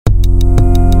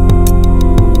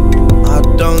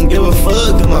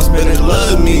spenders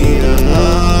love me.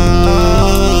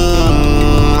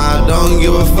 I don't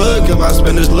give a fuck if my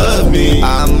spenders love me.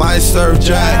 I might serve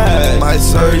Jack, might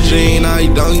serve Gene. I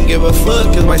don't give a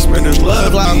fuck cause my spenders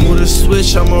love me. I'm with a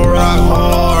switch, I'ma rock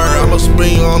hard. I'ma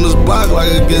spring on this block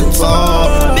like a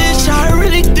guitar. Bitch, I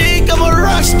really think I'm a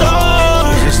rock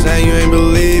star. Just saying you ain't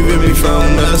believing me from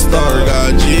the start.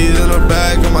 Got G's in the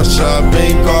back of my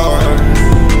shopping cart.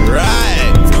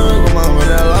 Right, come on, but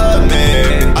that love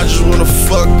me. I just wanna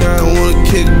fuck, I don't wanna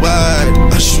kick back.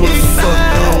 I just wanna fuck,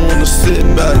 I don't wanna sit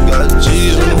back. Got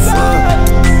G's on the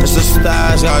front, it's the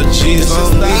styles. Got G's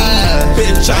on me.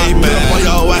 Bitch, I ain't mad on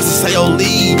your ass to say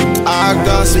AyooLi. I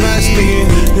got smashed me,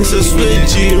 it's a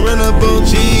switch G, run up on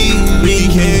G.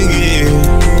 We can't get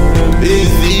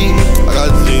busy. I got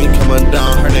G coming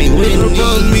down, her name Whitney.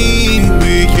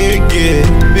 We can't get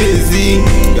busy.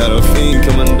 Got a fiend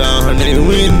coming down, her name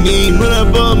Whitney. Run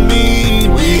up on me,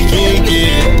 we can't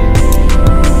get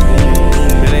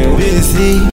busy.